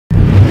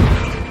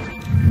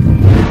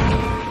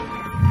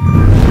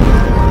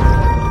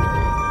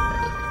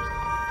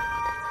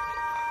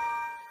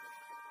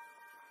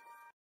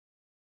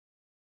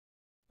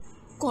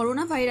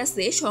Corona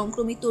ভাইরাসে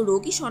সংক্রমিত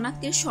রোগী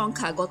শনাক্তের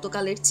সংখ্যা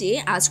গতকালের চেয়ে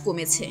আজ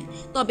কমেছে,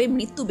 তবে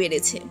মৃত্যু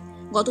বেড়েছে।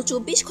 গত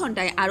 24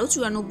 ঘন্টায় আরও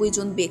 94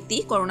 জন ব্যক্তি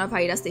করোনা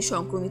ভাইরাসে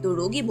সংক্রমিত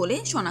রোগী বলে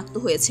শনাক্ত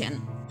হয়েছেন।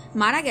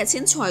 মারা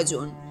গেছেন 6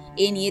 জন।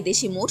 এ নিয়ে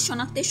দেশে মোট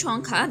শনাক্তের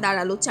সংখ্যা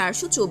দাঁড়ালো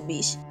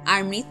 424, আর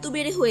মৃত্যু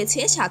বেড়ে হয়েছে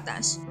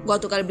 27।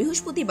 গতকাল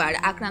বৃহস্পতিবার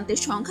আক্রান্তের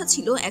সংখ্যা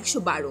ছিল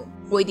 112।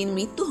 ওই দিন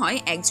মৃত্যু হয়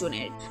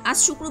একজনের। আজ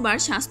শুক্রবার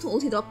স্বাস্থ্য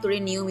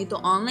অধিদপ্তরের নিয়মিত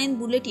অনলাইন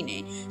বুলেটিনে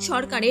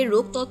সরকারের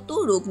রোগতত্ত্ব,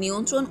 রোগ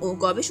নিয়ন্ত্রণ ও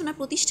গবেষণা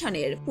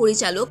প্রতিষ্ঠানের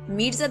পরিচালক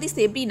মির্জাদি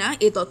সেব্রিনা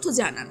এ তথ্য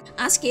জানান।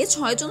 আজকে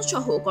 6 জন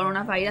সহ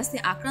করোনা ভাইরাসে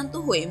আক্রান্ত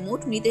হয়ে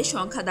মোট মৃতের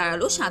সংখ্যা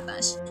দাঁড়ালো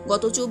 27।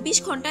 গত 24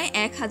 ঘন্টায়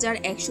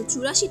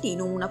 1184টি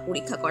নমুনা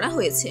পরীক্ষা করা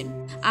হয়েছে।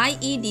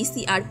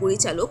 আইইডিসিআর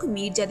পরিচালক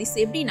মির্জাদি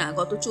সেব্রিনা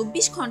গত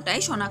 24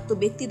 ঘন্টায় শনাক্ত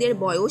ব্যক্তিদের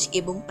বয়স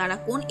এবং তারা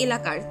কোন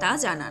এলাকার তা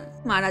জানান।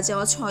 মারা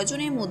যাওয়া 6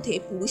 জনের মধ্যে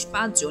পুরুষ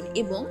 5 জন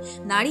এবং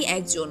নারী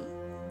 1 জন।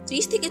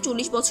 30 থেকে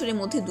 40 বছরের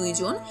মধ্যে 2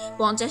 জন,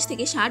 50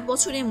 থেকে 60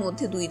 বছরের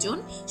মধ্যে 2 জন,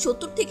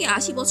 70 থেকে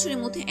 80 বছরের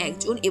মধ্যে 1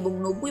 জন এবং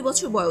 90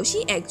 বছর বয়সী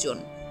 1 জন।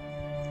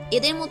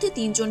 এদের মধ্যে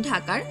 3 জন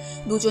ঢাকার,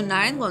 2 জন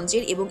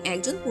নারায়ণগঞ্জের এবং 1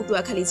 জন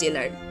পটুয়াখালী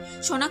জেলার।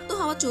 শনাক্ত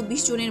হওয়া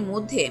 24 জনের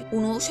মধ্যে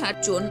 59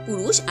 জন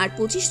পুরুষ আর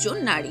 25 জন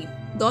নারী।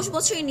 10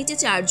 বছরের নিচে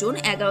 4 জন,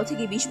 11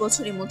 থেকে 20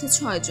 বছরের মধ্যে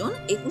 6 জন,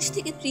 21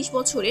 থেকে 30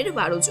 বছরের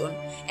 12 জন,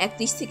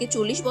 31 থেকে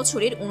 40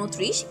 বছরের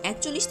 29,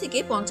 41 থেকে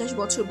 50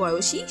 বছর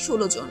বয়সী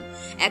 16 জন,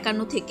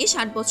 51 থেকে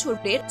 60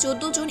 বছরের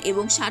 14 জন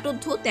এবং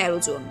 60ঊর্ধ্ব 13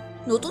 জন।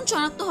 নতুন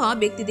শনাক্ত হওয়া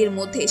ব্যক্তিদের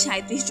মধ্যে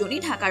 37 জনই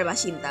ঢাকার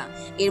বাসিন্দা।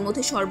 এর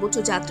মধ্যে সর্বোচ্চ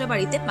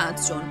যাত্রাবাড়িতে 5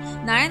 জন,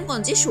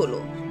 নারায়ণগঞ্জে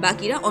 16,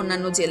 বাকিরা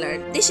অন্যান্য জেলার।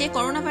 দেশে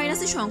করোনা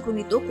ভাইরাসে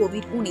সংক্রমিত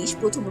কোভিড-19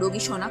 প্রথম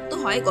রোগী শনাক্ত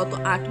হয় গত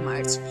 8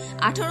 মার্চ।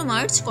 18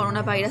 মার্চ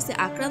করোনা ভাইরাসে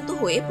আক্রান্ত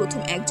হয়ে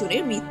প্রথম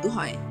একজনের মৃত্যু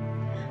হয়।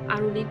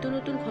 আরও নিত্য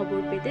নতুন খবর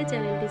পেতে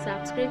চ্যানেলটি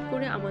সাবস্ক্রাইব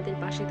করে আমাদের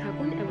পাশে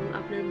থাকুন এবং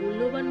আপনার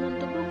মূল্যবান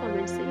মন্তব্য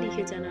কমেন্টসে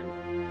লিখে জানান।